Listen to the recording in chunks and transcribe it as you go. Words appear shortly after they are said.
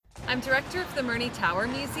I'm director of the Murney Tower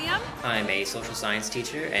Museum. I'm a social science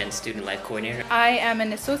teacher and student life coordinator. I am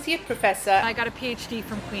an associate professor. I got a PhD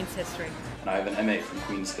from Queen's History. And I have an MA from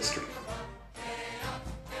Queen's History.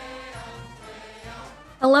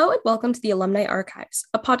 Hello and welcome to the Alumni Archives,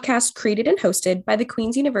 a podcast created and hosted by the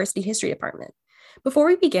Queen's University History Department. Before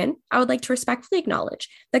we begin, I would like to respectfully acknowledge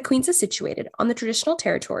that Queen's is situated on the traditional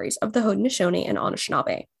territories of the Haudenosaunee and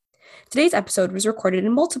Anishinaabe. Today's episode was recorded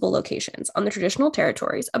in multiple locations on the traditional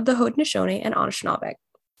territories of the Haudenosaunee and Anishinaabe.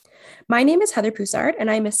 My name is Heather Poussard, and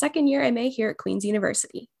I am a second-year MA here at Queen's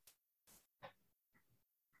University.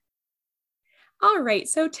 All right,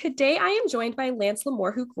 so today I am joined by Lance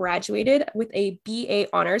Lamore, who graduated with a BA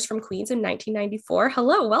honors from Queen's in 1994.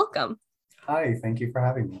 Hello, welcome. Hi, thank you for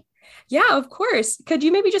having me. Yeah, of course. Could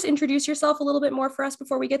you maybe just introduce yourself a little bit more for us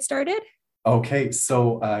before we get started? Okay,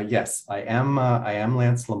 so yes, I am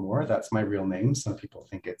Lance Lamore. That's my real name. Some people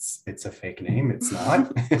think it's a fake name. It's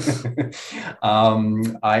not.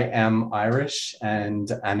 I am Irish and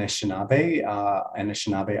Anishinaabe.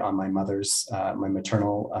 Anishinaabe on my mother's, my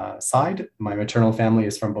maternal side. My maternal family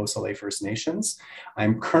is from Beausoleil First Nations.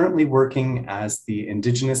 I'm currently working as the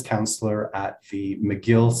Indigenous counselor at the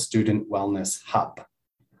McGill Student Wellness Hub.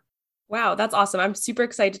 Wow, that's awesome. I'm super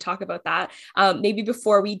excited to talk about that. Maybe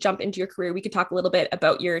before we jump into your career, we could talk a little bit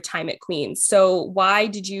about your time at Queen's. So why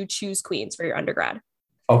did you choose Queen's for your undergrad?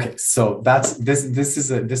 Okay, so this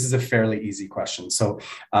is a fairly easy question. So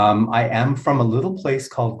I am from a little place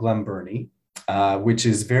called Glenburnie, which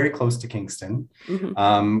is very close to Kingston.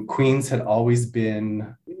 Mm-hmm. Queen's had always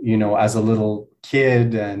been, as a little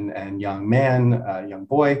kid and young man, young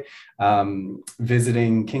boy,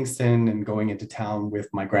 visiting Kingston and going into town with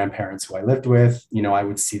my grandparents who I lived with. I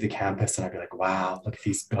would see the campus and I'd be like, wow, look at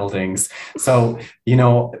these buildings. So,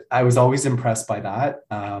 I was always impressed by that.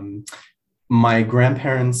 My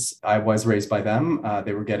grandparents, I was raised by them.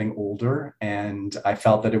 They were getting older and I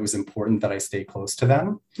felt that it was important that I stay close to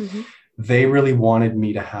them. Mm-hmm. They really wanted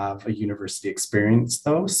me to have a university experience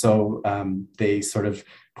though. So they sort of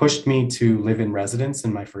pushed me to live in residence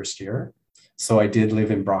in my first year. So I did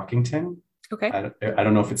live in Brockington. Okay. I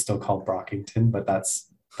don't know if it's still called Brockington, but that's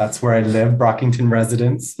where I live, Brockington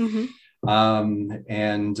residence. Mm-hmm.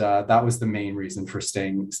 And that was the main reason for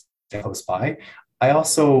staying close by. I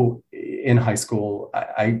also, in high school,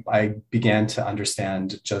 I began to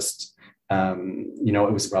understand just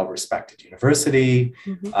it was a well-respected university,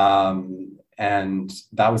 mm-hmm. And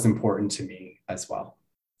that was important to me as well.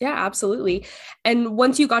 Yeah, absolutely. And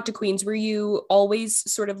once you got to Queen's, were you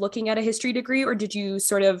always sort of looking at a history degree, or did you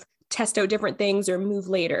sort of test out different things or move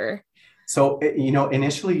later? So,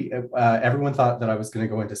 initially, everyone thought that I was going to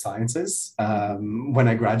go into sciences when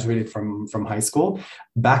I graduated from high school.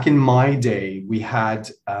 Back in my day, we had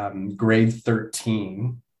grade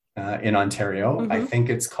 13 in Ontario. Mm-hmm. I think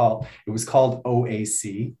it was called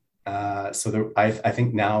OAC. I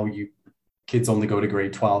think now kids only go to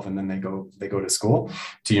grade 12 and then they go to school,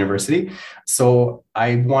 to university. So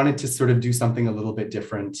I wanted to sort of do something a little bit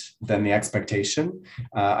different than the expectation.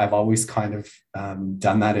 I've always kind of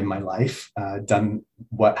done that in my life, done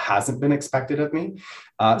what hasn't been expected of me.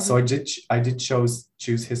 Mm-hmm. So I did choose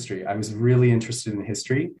history. I was really interested in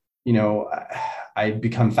history. I'd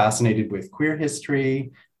become fascinated with queer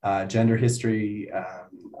history, gender history,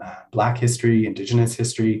 Black history, Indigenous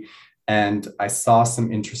history, and I saw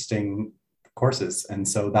some interesting courses. And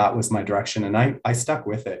so that was my direction. And I stuck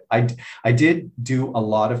with it. I did do a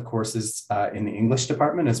lot of courses in the English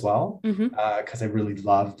department as well, because I really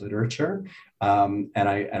loved literature. And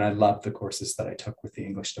I loved the courses that I took with the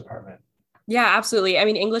English department. Yeah, absolutely. I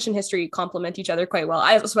mean, English and history complement each other quite well.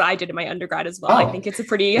 That's what I did in my undergrad as well. Oh. I think it's a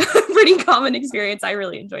pretty common experience. I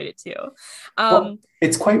really enjoyed it too. Well,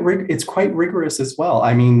 it's quite rigorous as well.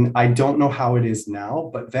 I mean, I don't know how it is now,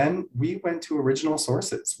 but then we went to original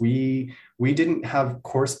sources. We didn't have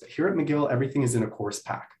course here at McGill. Everything is in a course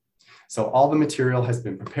pack. So all the material has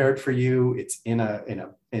been prepared for you. It's in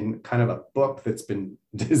kind of a book that's been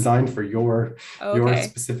designed for your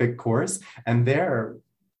specific course. And there,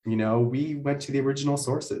 we went to the original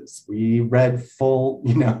sources. We read full,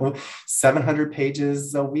 700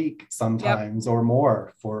 pages a week sometimes, yep, or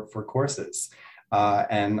more for courses.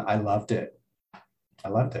 And I loved it.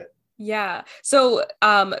 Yeah. So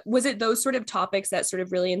was it those sort of topics that sort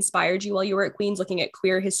of really inspired you while you were at Queen's, looking at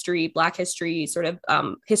queer history, Black history, sort of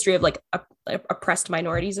history of like oppressed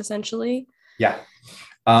minorities, essentially? Yeah.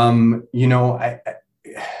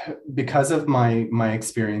 Because of my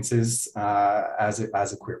experiences as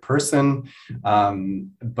a queer person,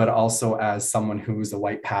 but also as someone who's a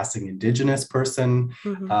white passing Indigenous person,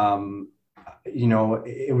 mm-hmm.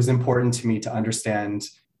 It was important to me to understand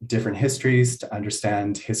different histories, to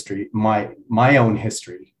understand history, my own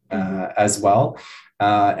history as well.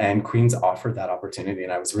 And Queen's offered that opportunity.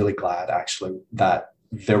 And I was really glad actually that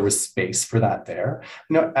there was space for that there.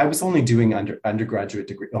 No, I was only doing undergraduate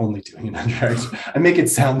degree, only doing an undergraduate. I make it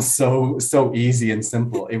sound so easy and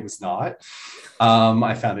simple. It was not.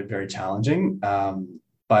 I found it very challenging.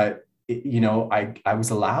 But I was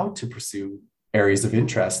allowed to pursue areas of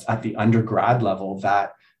interest at the undergrad level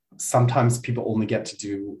that sometimes people only get to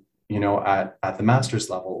do, at the master's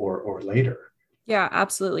level or later. Yeah,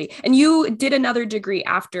 absolutely. And you did another degree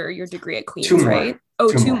after your degree at Queen's, Two more. right?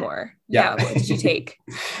 Oh, two more. Yeah. What did you take?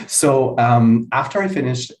 So after I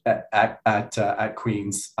finished at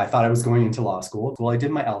Queen's, I thought I was going into law school. Well, I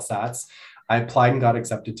did my LSATs. I applied and got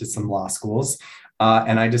accepted to some law schools.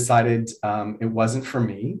 And I decided it wasn't for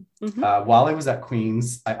me. While I was at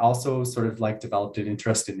Queen's, I also sort of developed an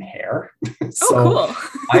interest in hair. Cool.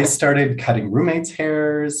 I started cutting roommates'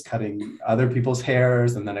 hairs, cutting other people's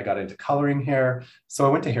hairs, and then I got into coloring hair. So I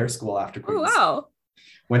went to hair school after Queen's. Oh, wow.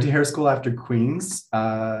 Went to hair school after Queen's,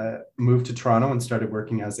 moved to Toronto and started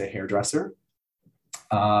working as a hairdresser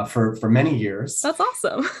for many years. That's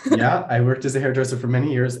awesome. Yeah, I worked as a hairdresser for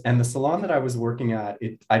many years. And the salon that I was working at,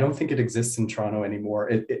 I don't think it exists in Toronto anymore.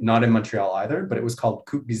 Not in Montreal either, but it was called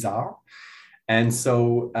Coupe Bizarre. And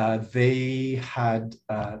so they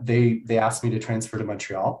asked me to transfer to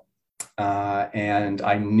Montreal. And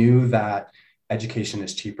I knew that education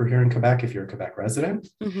is cheaper here in Quebec if you're a Quebec resident.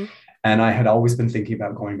 And I had always been thinking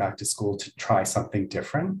about going back to school to try something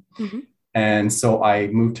different. And so I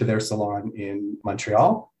moved to their salon in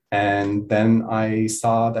Montreal. And then I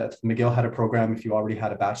saw that McGill had a program. If you already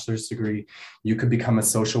had a bachelor's degree, you could become a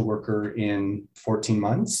social worker in 14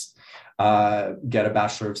 months, get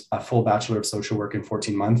a full bachelor of social work in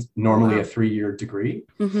 14 months, normally a 3-year degree.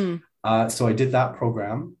 So I did that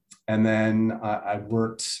program. And then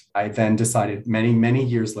I then decided many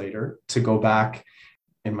years later to go back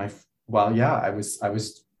I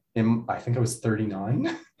think I was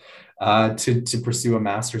 39 to pursue a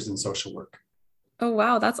master's in social work. Oh,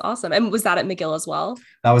 wow. That's awesome. And was that at McGill as well?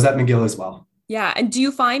 That was at McGill as well. Yeah. And do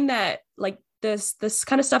you find that this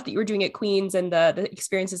kind of stuff that you were doing at Queen's and the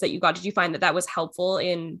experiences that you got, did you find that was helpful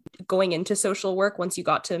in going into social work once you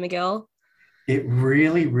got to McGill? It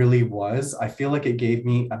really, really was. I feel like it gave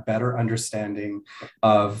me a better understanding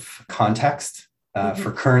of context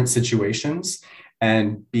for current situations,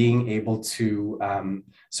 and being able to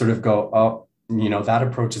sort of go, oh, that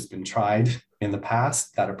approach has been tried in the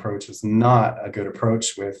past. That approach is not a good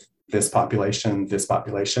approach with this population,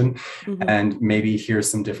 and maybe here's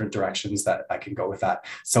some different directions that I can go with that.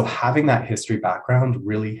 So having that history background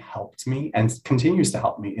really helped me and continues to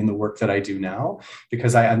help me in the work that I do now,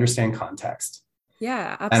 because I understand context.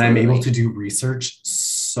 Yeah, absolutely. And I'm able to do research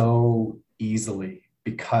so easily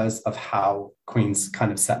because of how Queen's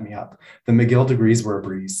kind of set me up. The McGill degrees were a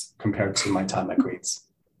breeze compared to my time at Queen's.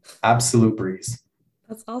 Absolute breeze.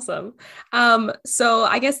 That's awesome. So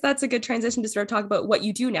I guess that's a good transition to start talking about what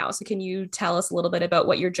you do now. So can you tell us a little bit about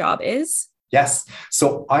what your job is? Yes.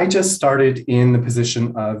 So I just started in the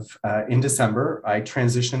position of, in December, I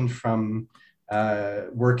transitioned from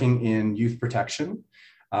working in youth protection,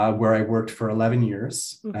 where I worked for 11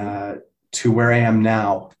 years, to where I am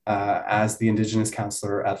now as the Indigenous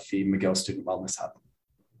counselor at the McGill Student Wellness Hub.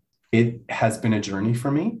 It has been a journey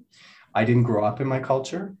for me. I didn't grow up in my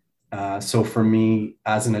culture. So for me,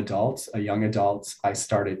 as an adult, a young adult, I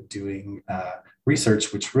started doing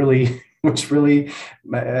research, which really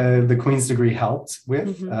the Queen's degree helped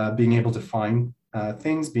with, being able to find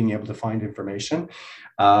things, being able to find information.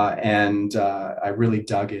 And I really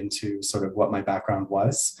dug into sort of what my background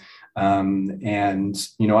was. And,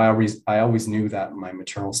 I always knew that my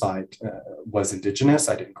maternal side was Indigenous.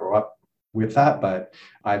 I didn't grow up with that, but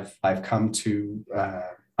I've come to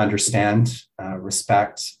understand,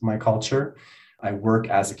 respect my culture. I work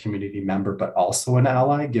as a community member, but also an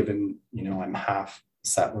ally, given, I'm half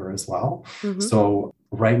settler as well. So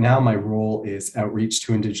right now, my role is outreach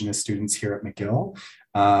to Indigenous students here at McGill,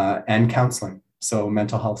 and counseling, so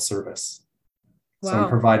mental health service. Wow. So I'm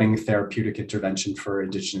providing therapeutic intervention for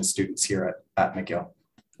Indigenous students here at McGill.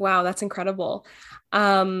 Wow, that's incredible.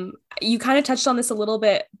 You kind of touched on this a little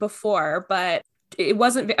bit before, but it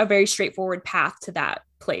wasn't a very straightforward path to that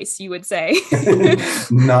place, you would say.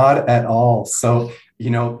 Not at all. So,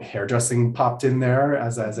 hairdressing popped in there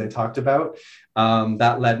as I talked about.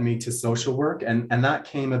 That led me to social work. And that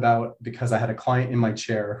came about because I had a client in my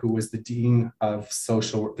chair who was the dean of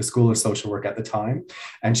the School of Social Work at the time.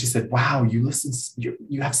 And she said, wow, you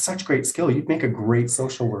have such great skill. You'd make a great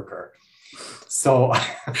social worker. So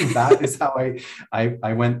that is how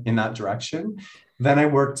I went in that direction. Then I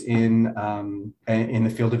worked in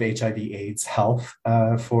the field of HIV/AIDS health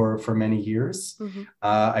for many years.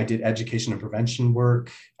 I did education and prevention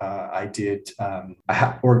work. I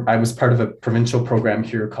was part of a provincial program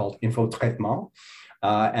here called Info Traitement,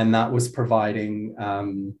 and that was providing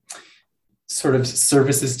sort of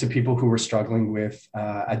services to people who were struggling with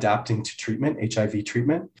adapting to treatment, HIV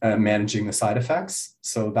treatment, managing the side effects.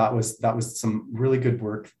 So that was some really good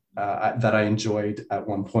work that I enjoyed at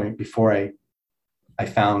one point before I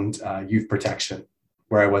found youth protection,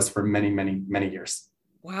 where I was for many, many, many years.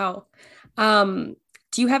 Wow. Do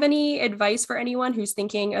you have any advice for anyone who's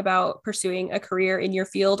thinking about pursuing a career in your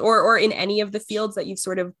field or in any of the fields that you've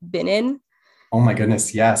sort of been in? Oh my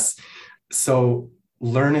goodness, yes. So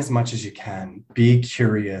learn as much as you can. Be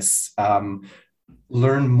curious.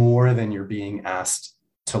 Learn more than you're being asked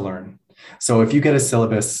to learn. So if you get a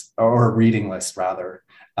syllabus or a reading list rather,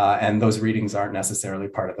 and those readings aren't necessarily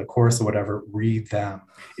part of the course or whatever, read them.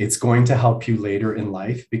 It's going to help you later in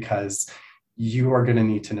life because you are going to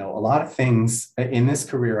need to know a lot of things in this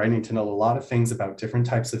career. I need to know a lot of things about different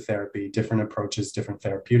types of therapy, different approaches, different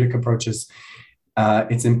therapeutic approaches.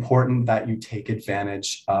 It's important that you take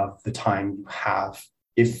advantage of the time you have.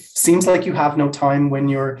 It seems like you have no time when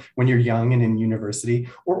you're young and in university,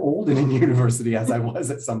 or old and in university, as I was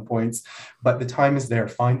at some points, but the time is there.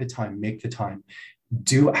 Find the time, make the time,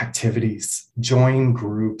 do activities, join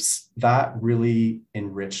groups. That really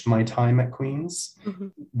enriched my time at Queen's.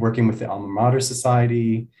 Working with the Alma Mater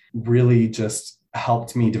Society really just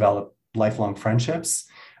helped me develop lifelong friendships,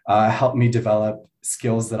 helped me develop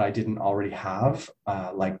skills that I didn't already have,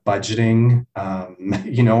 like budgeting.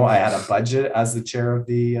 I had a budget as the chair of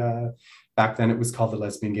the, back then it was called the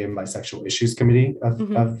Lesbian, Gay, and Bisexual Issues Committee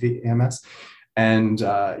of the AMS. And,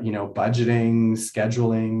 budgeting,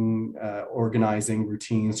 scheduling, organizing,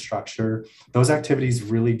 routine, structure, those activities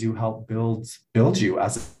really do help build you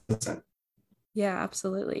as a person. Yeah,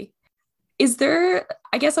 absolutely.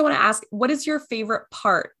 I guess I want to ask, what is your favorite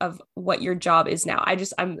part of what your job is now?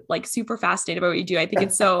 I'm like super fascinated by what you do. I think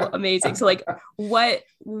it's so amazing. So like,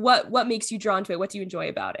 what makes you drawn to it? What do you enjoy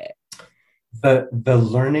about it? The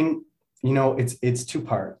learning, it's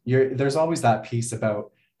two-part. There's always that piece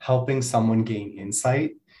about helping someone gain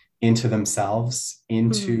insight into themselves,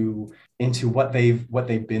 into what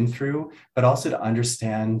they've been through, but also to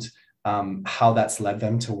understand how that's led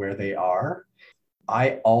them to where they are.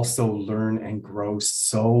 I also learn and grow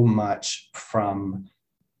so much from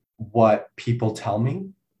what people tell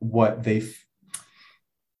me,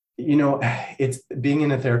 it's being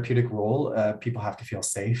in a therapeutic role. People have to feel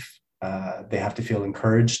safe. They have to feel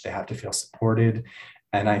encouraged. They have to feel supported.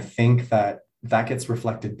 And I think that gets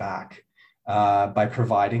reflected back by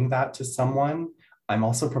providing that to someone. I'm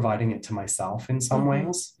also providing it to myself in some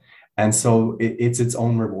ways. And so it's its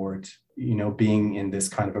own reward. Being in this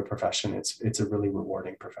kind of a profession, it's a really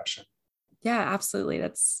rewarding profession. Yeah, absolutely.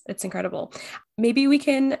 It's incredible. Maybe we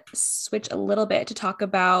can switch a little bit to talk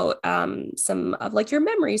about some of like your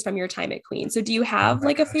memories from your time at Queen. So do you have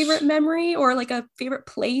a favorite memory or like a favorite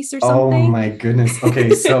place or something? Oh my goodness.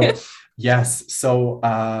 Okay. So yes. So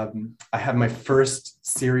I had my first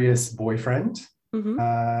serious boyfriend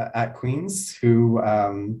at Queen's who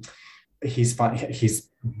he's fine.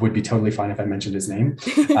 Would be totally fine if I mentioned his name.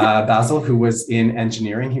 Basil, who was in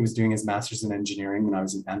engineering. He was doing his master's in engineering when I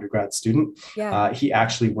was an undergrad student. Yeah. He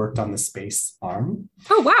actually worked on the space arm.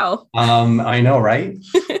 Oh, wow. I know, right?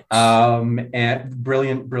 And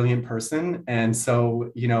brilliant person. And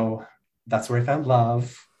so, that's where I found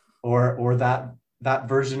love or that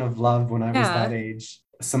version of love when I was that age.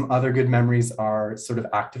 Some other good memories are sort of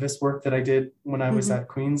activist work that I did when I was at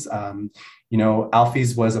Queen's.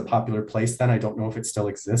 Alfie's was a popular place then. I don't know if it still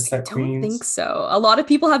exists at Queen's. I don't think so. A lot of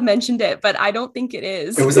people have mentioned it, but I don't think it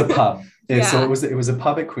is. It was a pub. So it was a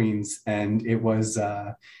pub at Queen's, and it was,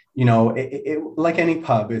 it like any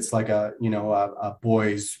pub, it's like a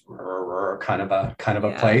boys kind of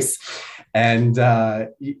a place. And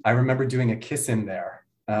I remember doing a kiss in there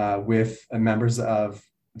with members of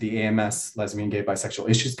the AMS Lesbian, Gay, Bisexual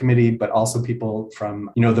Issues Committee, but also people from,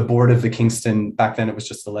 the board of the Kingston. Back then it was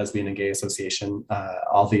just the Lesbian and Gay Association.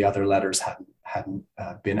 All the other letters hadn't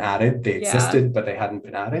been added. They existed, but they hadn't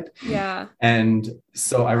been added. Yeah. And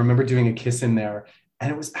so I remember doing a kiss in there, and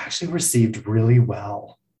it was actually received really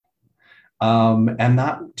well. And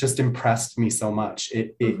that just impressed me so much.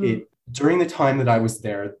 It during the time that I was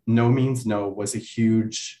there, No Means No was a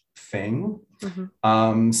huge thing.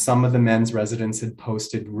 Some of the men's residents had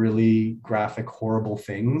posted really graphic, horrible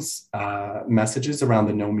things, messages around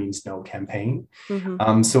the No Means No campaign.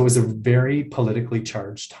 So it was a very politically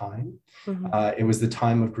charged time. It was the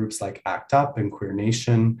time of groups like ACT UP and Queer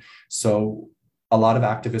Nation. So a lot of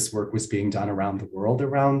activist work was being done around the world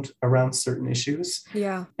around certain issues.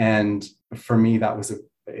 Yeah. And for me,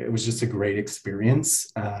 it was just a great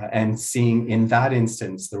experience. And seeing in that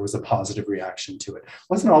instance, there was a positive reaction to it. It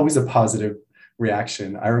wasn't always a positive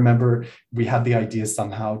reaction. I remember we had the idea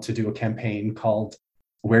somehow to do a campaign called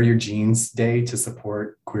Wear Your Jeans Day to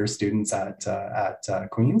support queer students at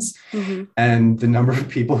Queen's. Mm-hmm. And the number of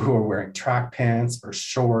people who are wearing track pants or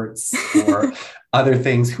shorts or other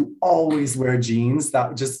things who always wear jeans,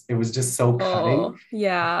 it was just so cutting. Oh,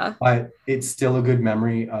 yeah. But it's still a good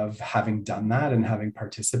memory of having done that and having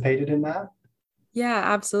participated in that. Yeah,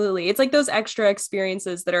 absolutely. It's like those extra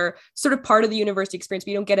experiences that are sort of part of the university experience,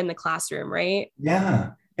 but you don't get in the classroom, right?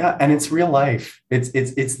 Yeah. Yeah. And it's real life.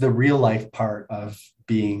 It's the real life part of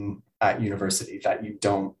being at university that you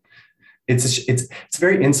don't. It's a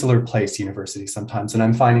very insular place, university, sometimes. And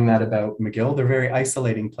I'm finding that about McGill. They're very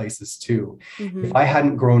isolating places too. Mm-hmm. If I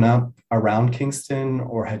hadn't grown up around Kingston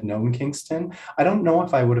or had known Kingston, I don't know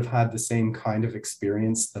if I would have had the same kind of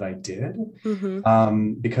experience that I did.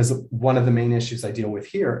 Mm-hmm. Because one of the main issues I deal with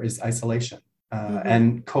here is isolation. Mm-hmm.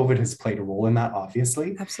 And COVID has played a role in that,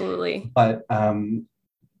 obviously. Absolutely. But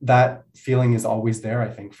that feeling is always there, I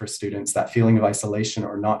think, for students, that feeling of isolation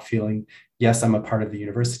or not feeling, yes, I'm a part of the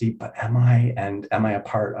university, but am I? And am I a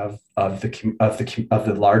part of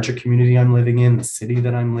the larger community I'm living in, the city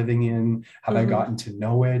that I'm living in? Have I gotten to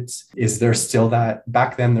know it? Is there still that?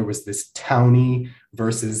 Back then, there was this townie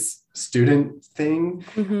versus student thing.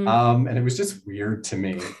 And it was just weird to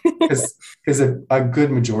me because a good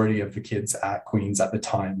majority of the kids at Queen's at the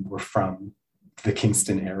time were from the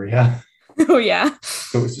Kingston area. Oh, yeah.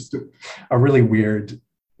 So it was just a really weird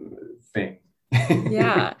thing.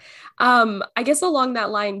 Yeah. I guess along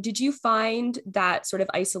that line, did you find that sort of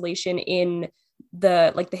isolation in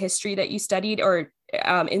the history that you studied, or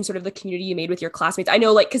in sort of the community you made with your classmates? I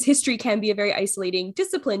know, because history can be a very isolating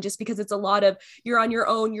discipline just because it's a lot of, you're on your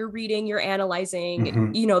own, you're reading, you're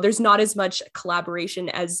analyzing, there's not as much collaboration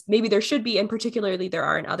as maybe there should be. And particularly there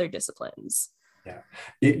are in other disciplines. Yeah.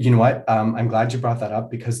 You know what? I'm glad you brought that up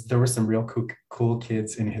because there were some real cool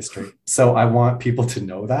kids in history. So I want people to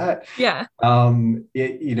know that. Yeah.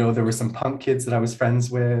 There were some punk kids that I was friends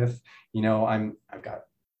with. I've got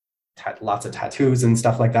lots of tattoos and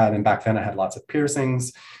stuff like that. And back then I had lots of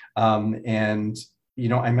piercings. I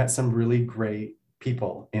met some really great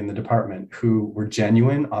people in the department who were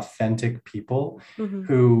genuine, authentic people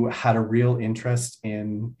who had a real interest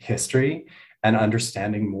in history and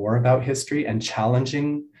understanding more about history and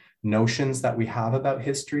challenging notions that we have about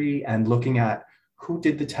history and looking at who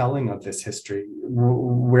did the telling of this history,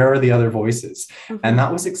 where are the other voices? And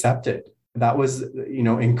that was accepted. That was,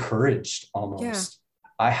 encouraged almost. Yeah.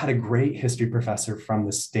 I had a great history professor from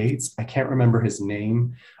the States. I can't remember his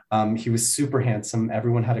name. He was super handsome.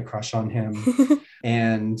 Everyone had a crush on him.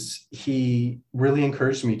 And he really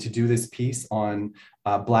encouraged me to do this piece on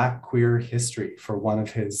Black queer history for one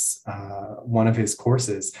of his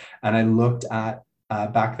courses. And I looked at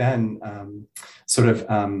back then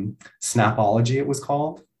snapology, it was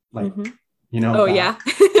called, Oh, yeah.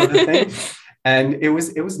 sort of thing. And it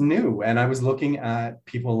was new. And I was looking at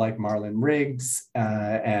people like Marlon Riggs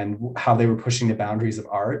and how they were pushing the boundaries of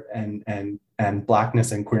art and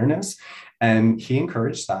Blackness and queerness. And he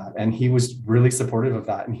encouraged that. And he was really supportive of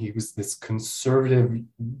that. And he was this conservative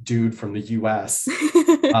dude from the US.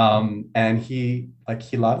 And he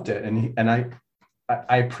loved it. And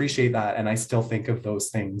I appreciate that. And I still think of those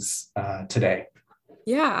things today.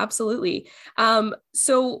 Yeah, absolutely.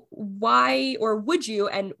 So why would you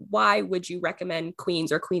recommend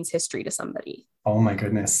Queen's or Queen's history to somebody? Oh my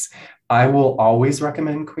goodness. I will always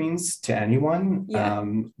recommend Queen's to anyone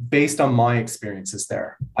based on my experiences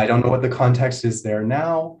there. I don't know what the context is there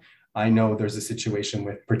now. I know there's a situation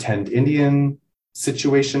with pretend Indian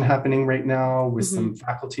situation happening right now with some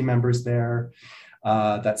faculty members there.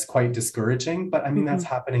 That's quite discouraging, but I mean, that's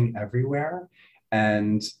happening everywhere.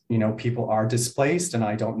 And, people are displaced and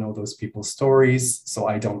I don't know those people's stories. So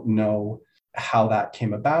I don't know how that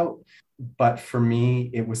came about. But for me,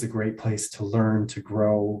 it was a great place to learn, to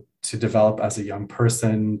grow, to develop as a young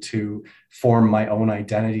person, to form my own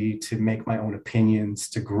identity, to make my own opinions,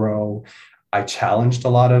 to grow. I challenged a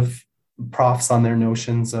lot of profs on their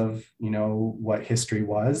notions of, what history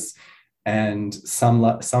was. And some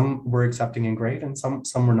were accepting and great and some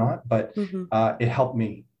were not, but it helped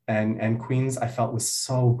me. And Queen's, I felt, was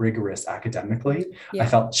so rigorous academically. Yeah. I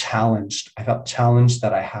felt challenged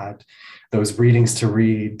that I had those readings to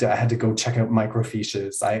read. I had to go check out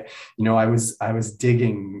microfiches. I was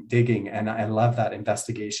digging, and I love that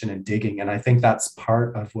investigation and digging. And I think that's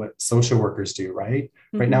part of what social workers do, right?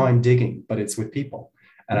 Right now I'm digging, but it's with people.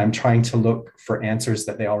 And I'm trying to look for answers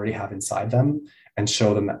that they already have inside them and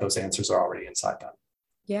show them that those answers are already inside them.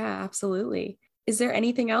 Yeah, absolutely. Is there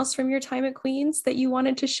anything else from your time at Queen's that you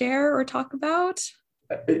wanted to share or talk about?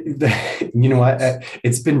 You know what?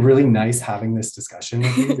 It's been really nice having this discussion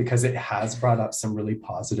with you because it has brought up some really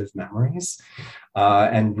positive memories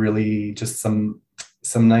and really just some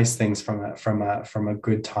nice things from a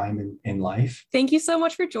good time in life. Thank you so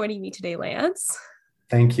much for joining me today, Lance.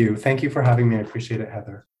 Thank you. Thank you for having me. I appreciate it,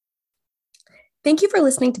 Heather. Thank you for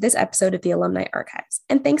listening to this episode of the Alumni Archives.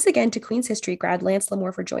 And thanks again to Queen's History grad Lance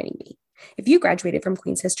Lamore for joining me. If you graduated from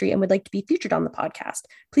Queen's History and would like to be featured on the podcast,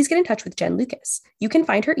 please get in touch with Jenn Lucas. You can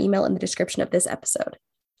find her email in the description of this episode.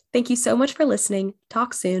 Thank you so much for listening.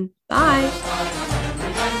 Talk soon. Bye.